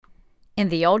In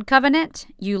the Old Covenant,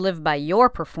 you live by your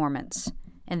performance.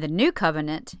 In the New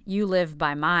Covenant, you live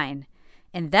by mine.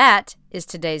 And that is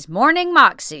today's Morning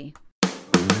Moxie.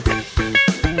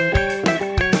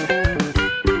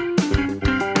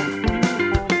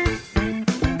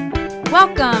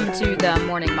 Welcome to the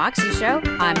Morning Moxie Show.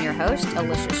 I'm your host,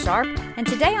 Alicia Sharp, and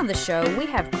today on the show we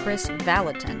have Chris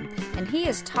Valentin, and he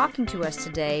is talking to us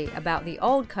today about the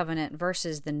Old Covenant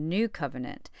versus the New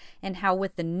Covenant, and how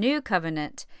with the New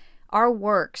Covenant, our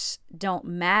works don't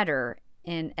matter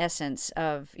in essence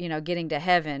of, getting to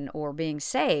heaven or being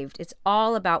saved. It's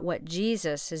all about what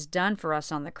Jesus has done for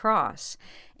us on the cross.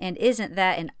 And isn't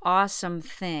that an awesome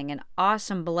thing, an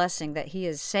awesome blessing that he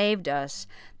has saved us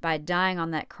by dying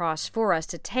on that cross for us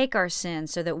to take our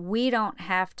sins so that we don't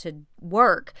have to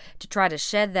work to try to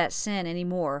shed that sin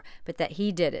anymore, but that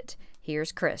he did it.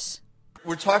 Here's Chris.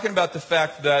 We're talking about the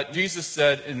fact that Jesus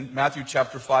said in Matthew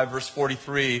chapter 5, verse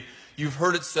 43, you've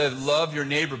heard it said, love your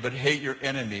neighbor, but hate your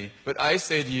enemy. But I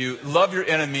say to you, love your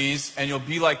enemies, and you'll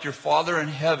be like your Father in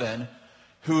heaven,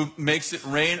 who makes it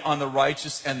rain on the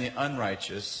righteous and the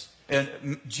unrighteous.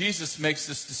 And Jesus makes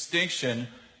this distinction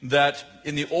that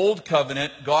in the Old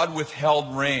Covenant, God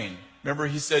withheld rain. Remember,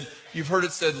 he said, you've heard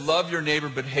it said, love your neighbor,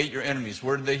 but hate your enemies.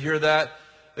 Where did they hear that?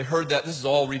 They heard that, this is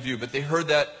all review, but they heard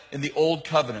that in the Old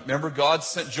Covenant. Remember, God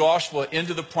sent Joshua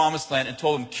into the Promised Land and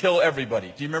told him, kill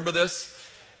everybody. Do you remember this?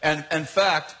 And in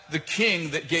fact, the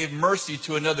king that gave mercy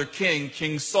to another king,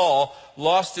 King Saul,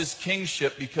 lost his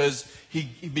kingship because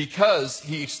he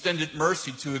extended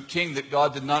mercy to a king that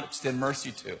God did not extend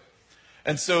mercy to.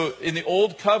 And so in the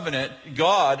Old Covenant,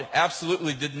 God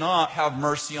absolutely did not have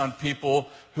mercy on people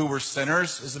who were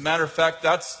sinners. As a matter of fact,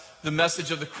 that's the message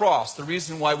of the cross. The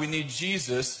reason why we need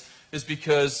Jesus is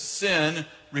because sin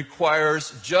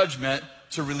requires judgment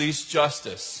to release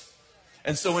justice.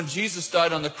 And so when Jesus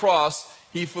died on the cross,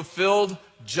 he fulfilled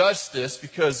justice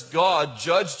because God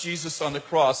judged Jesus on the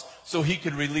cross so he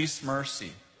could release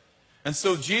mercy. And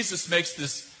so Jesus makes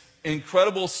this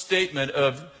incredible statement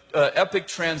of epic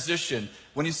transition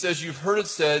when he says, you've heard it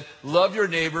said, love your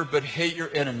neighbor but hate your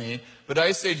enemy. But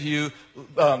I say to you,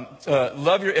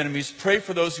 love your enemies, pray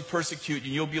for those who persecute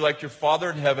you. You'll be like your Father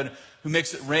in heaven who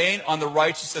makes it rain on the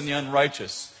righteous and the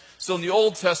unrighteous. So in the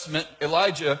Old Testament,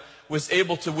 Elijah was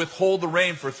able to withhold the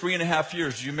rain for 3.5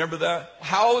 years. Do you remember that?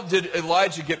 How did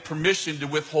Elijah get permission to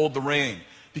withhold the rain?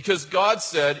 Because God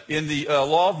said in the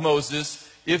law of Moses,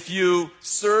 if you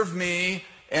serve me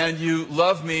and you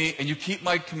love me and you keep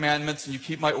my commandments and you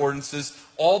keep my ordinances,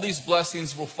 all these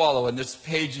blessings will follow. And there's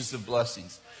pages of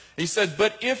blessings. He said,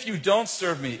 but if you don't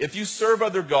serve me, if you serve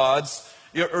other gods,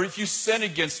 or if you sin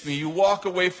against me, you walk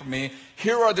away from me,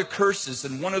 here are the curses.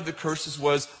 And one of the curses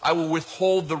was, I will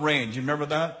withhold the rain. Do you remember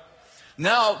that?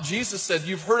 Now, Jesus said,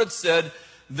 you've heard it said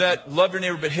that love your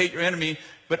neighbor but hate your enemy.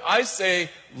 But I say,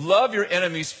 love your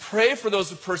enemies, pray for those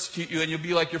who persecute you, and you'll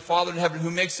be like your Father in heaven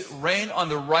who makes it rain on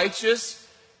the righteous.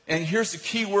 And here's the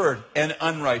key word, and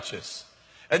unrighteous.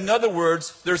 In other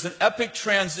words, there's an epic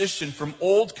transition from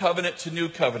Old Covenant to New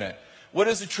Covenant. What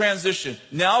is the transition?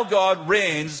 Now God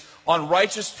reigns on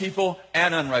righteous people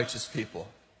and unrighteous people.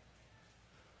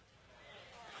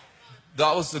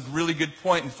 That was a really good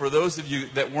point. And for those of you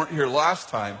that weren't here last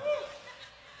time,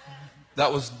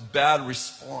 that was bad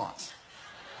response.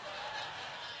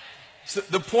 So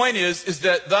the point is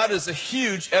that is a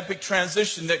huge epic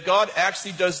transition, that God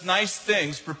actually does nice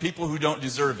things for people who don't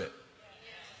deserve it.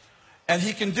 And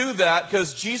he can do that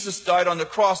because Jesus died on the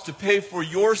cross to pay for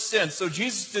your sins. So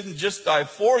Jesus didn't just die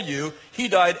for you, he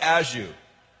died as you.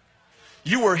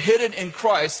 You were hidden in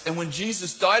Christ, and when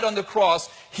Jesus died on the cross,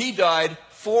 he died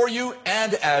for you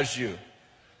and as you.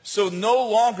 So no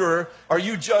longer are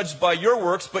you judged by your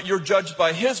works, but you're judged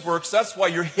by his works. That's why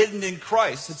you're hidden in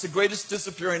Christ. It's the greatest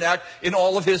disappearing act in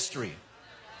all of history.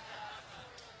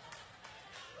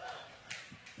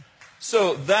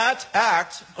 So that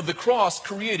act of the cross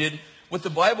created what the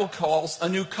Bible calls a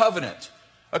new covenant.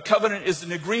 A covenant is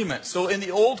an agreement. So in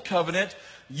the Old Covenant,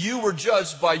 you were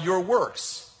judged by your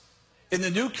works. In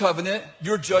the New Covenant,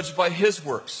 you're judged by his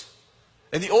works.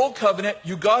 In the Old Covenant,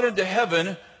 you got into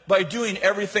heaven by doing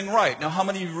everything right. Now, how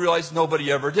many of you realize nobody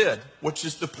ever did? Which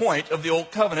is the point of the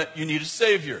Old Covenant. You need a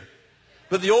Savior.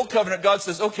 But the Old Covenant, God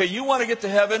says, okay, you want to get to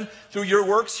heaven through your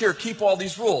works? Here, keep all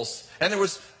these rules. And there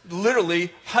was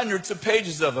literally hundreds of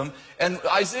pages of them. And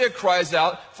Isaiah cries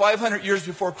out, 500 years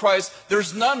before Christ,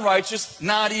 there's none righteous,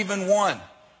 not even one.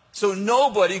 So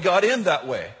nobody got in that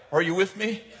way. Are you with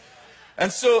me?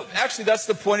 And so actually that's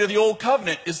the point of the Old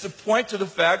Covenant, is to point to the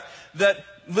fact that,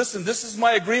 listen, this is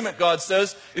my agreement, God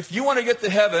says. If you want to get to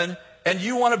heaven and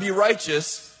you want to be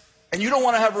righteous and you don't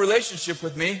want to have a relationship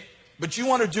with me, but you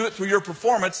want to do it through your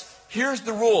performance. Here's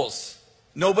the rules.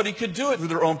 Nobody could do it through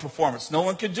their own performance. No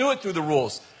one could do it through the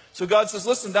rules. So God says,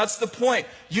 listen, that's the point.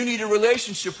 You need a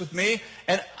relationship with me,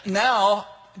 and now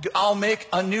I'll make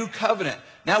a new covenant.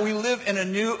 Now we live in a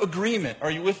new agreement.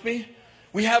 Are you with me?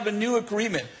 We have a new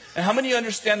agreement. And how many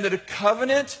understand that a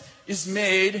covenant is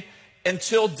made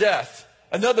until death?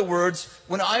 In other words,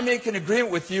 when I make an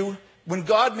agreement with you, when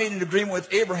God made an agreement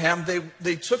with Abraham,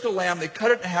 they took a lamb, they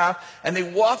cut it in half, and they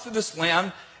walked through this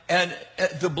lamb, and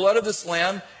the blood of this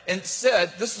lamb, and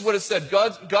said, this is what it said.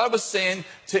 God was saying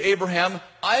to Abraham,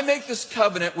 I make this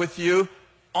covenant with you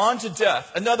unto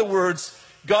death. In other words,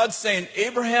 God's saying,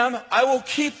 Abraham, I will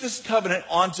keep this covenant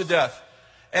unto death.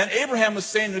 And Abraham was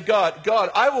saying to God, God,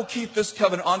 I will keep this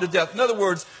covenant unto death. In other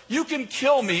words, you can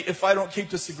kill me if I don't keep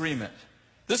this agreement.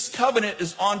 This covenant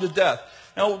is unto death.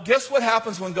 Now, guess what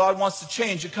happens when God wants to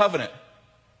change a covenant?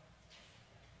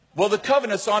 Well, the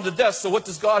covenant's unto death, so what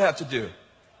does God have to do?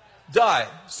 Die.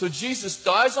 So Jesus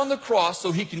dies on the cross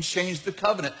so he can change the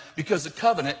covenant, because the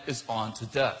covenant is unto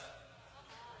death.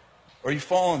 Are you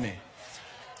following me?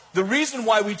 The reason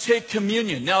why we take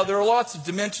communion, now there are lots of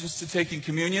dimensions to taking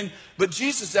communion, but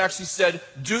Jesus actually said,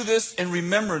 do this in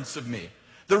remembrance of me.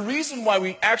 The reason why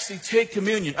we actually take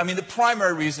communion, I mean the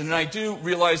primary reason, and I do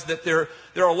realize that there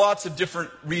are lots of different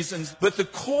reasons, but the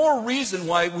core reason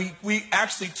why we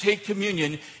actually take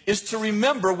communion is to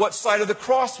remember what side of the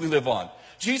cross we live on.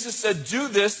 Jesus said, do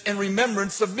this in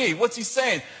remembrance of me. What's he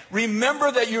saying?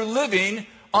 Remember that you're living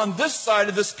on this side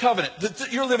of this covenant.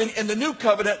 That you're living in the new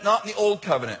covenant, not in the old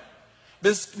covenant.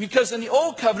 Because in the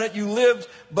old covenant, you lived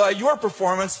by your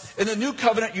performance. In the new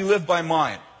covenant, you live by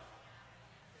mine.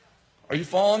 Are you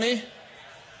following me?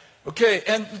 Okay,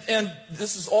 and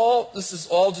this is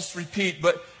all just repeat,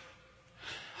 but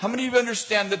how many of you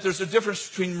understand that there's a difference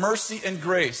between mercy and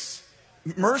grace?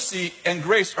 Mercy and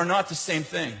grace are not the same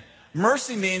thing.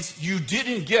 Mercy means you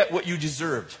didn't get what you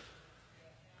deserved.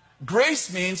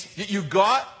 Grace means that you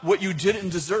got what you didn't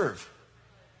deserve.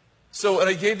 So, and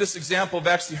I gave this example, I've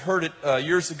actually heard it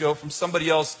years ago from somebody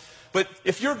else. But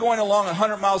if you're going along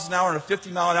 100 miles an hour in a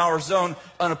 50-mile-an-hour zone,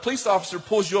 and a police officer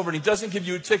pulls you over and he doesn't give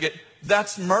you a ticket,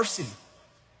 that's mercy.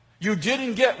 You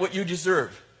didn't get what you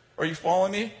deserved. Are you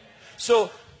following me? So,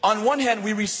 on one hand,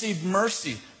 we received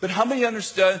mercy. But how many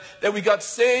understand that we got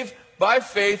saved by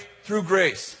faith through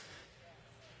grace?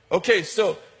 Okay,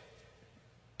 so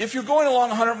if you're going along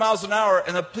 100 miles an hour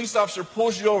and a police officer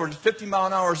pulls you over in a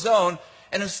 50-mile-an-hour zone,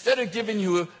 and instead of giving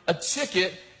you a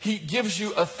ticket, he gives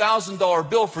you a $1,000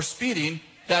 bill for speeding,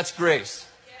 that's grace.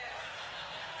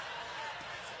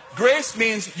 Grace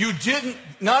means you didn't,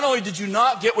 not only did you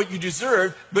not get what you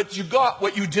deserved, but you got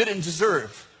what you didn't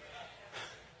deserve.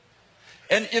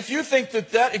 And if you think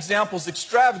that that example is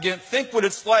extravagant, think what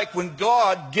it's like when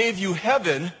God gave you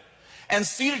heaven and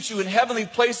seated you in heavenly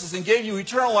places and gave you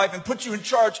eternal life and put you in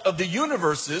charge of the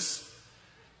universes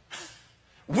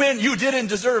when you didn't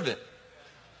deserve it.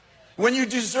 When you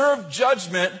deserved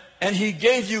judgment and he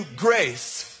gave you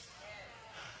grace.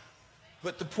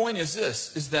 But the point is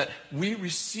this, is that we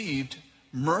received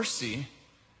mercy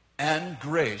and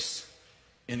grace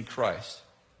in Christ.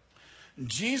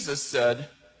 Jesus said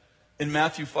in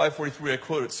Matthew 5:43, I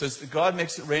quote, it says that God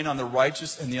makes it rain on the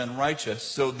righteous and the unrighteous.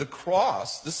 So the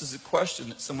cross, this is a question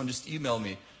that someone just emailed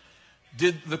me.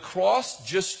 Did the cross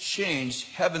just change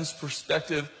heaven's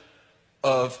perspective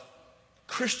of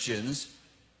Christians,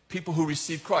 people who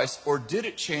receive Christ, or did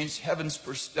it change heaven's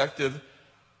perspective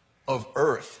of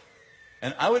earth?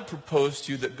 And I would propose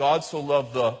to you that God so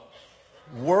loved the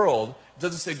world. It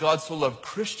doesn't say God so loved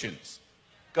Christians.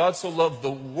 God so loved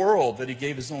the world that he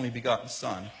gave his only begotten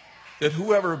Son, that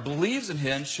whoever believes in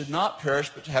him should not perish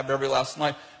but to have everlasting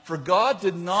life. For God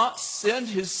did not send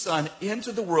his Son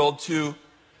into the world to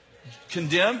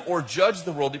condemn or judge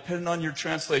the world, depending on your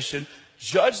translation,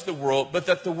 judge the world, but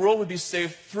that the world would be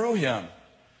saved through him.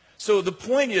 So the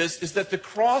point is that the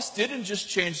cross didn't just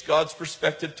change God's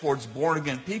perspective towards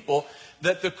born-again people,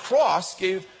 that the cross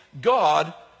gave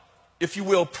God, if you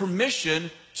will,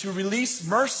 permission to release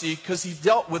mercy because he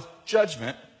dealt with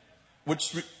judgment,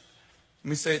 which, let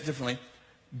me say it differently.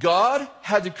 God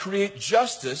had to create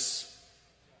justice,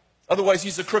 otherwise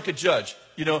he's a crooked judge.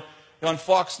 You know, on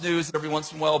Fox News, every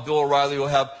once in a while, Bill O'Reilly will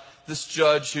have this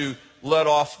judge who let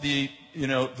off the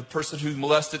person who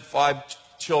molested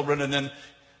 5 children, and then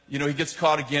he gets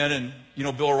caught again, and,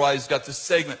 Bill O'Reilly's got this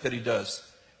segment that he does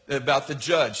about the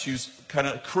judge who's kind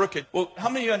of crooked. Well, how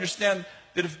many of you understand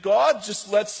that if God just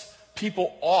lets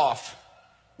people off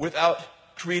without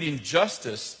creating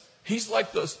justice, he's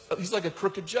like a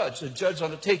crooked judge, a judge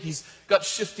on the take. He's got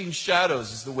shifting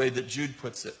shadows, is the way that Jude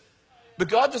puts it. But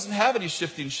God doesn't have any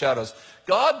shifting shadows.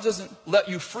 God doesn't let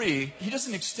you free. He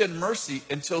doesn't extend mercy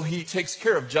until he takes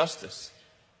care of justice.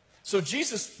 So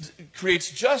Jesus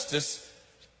creates justice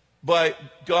by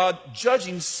God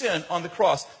judging sin on the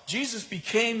cross. Jesus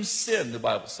became sin, the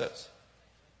Bible says.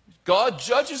 God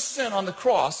judges sin on the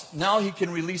cross. Now he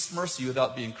can release mercy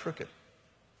without being crooked.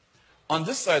 On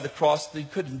this side of the cross, he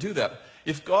couldn't do that.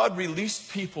 If God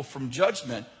released people from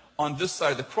judgment on this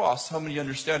side of the cross, how many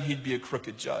understand he'd be a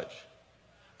crooked judge?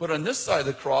 But on this side of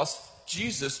the cross,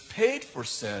 Jesus paid for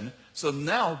sin, so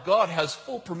now God has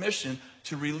full permission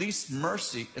to release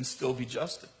mercy and still be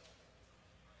just.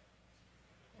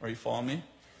 Are you following me?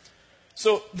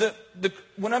 So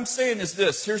what I'm saying is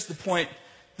this. Here's the point.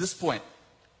 This point.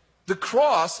 The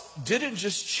cross didn't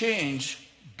just change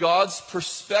God's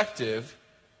perspective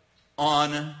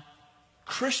on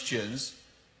Christians.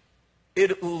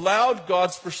 It allowed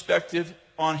God's perspective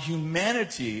on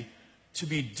humanity to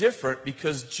be different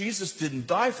because Jesus didn't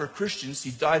die for Christians.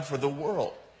 He died for the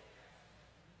world.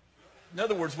 In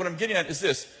other words, what I'm getting at is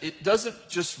this. It doesn't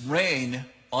just rain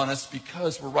on us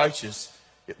because we're righteous.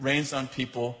 It rains on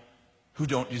people who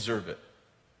don't deserve it.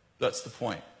 That's the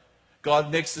point. God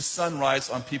makes the sun rise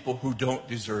on people who don't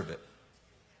deserve it.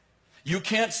 You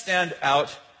can't stand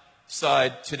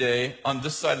outside today on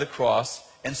this side of the cross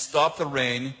and stop the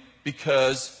rain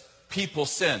because people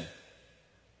sin.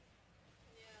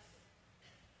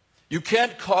 You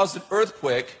can't cause an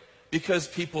earthquake because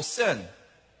people sin.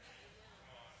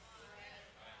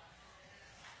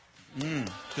 This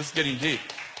is getting deep.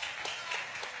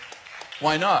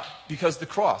 Why not? Because the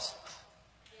cross.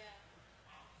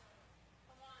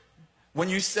 When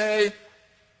you say,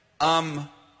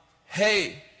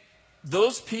 hey,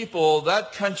 those people,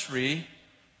 that country,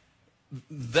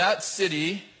 that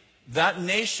city, that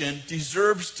nation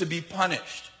deserves to be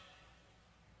punished.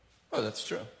 Oh, that's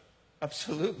true.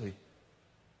 Absolutely.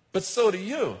 But so do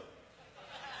you.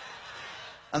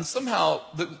 And somehow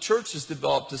the church has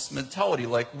developed this mentality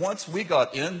like once we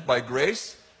got in by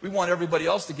grace, we want everybody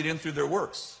else to get in through their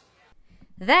works.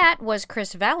 That was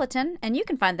Chris Vallotton, and you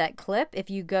can find that clip if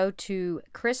you go to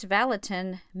Chris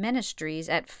Vallotton Ministries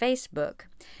at Facebook.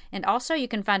 And also you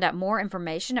can find out more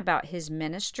information about his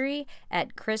ministry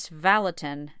at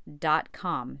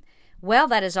chrisvallotton.com. Well,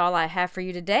 that is all I have for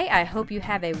you today. I hope you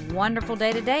have a wonderful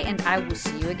day today, and I will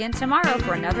see you again tomorrow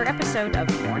for another episode of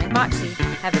Morning Moxie.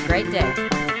 Have a great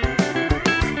day.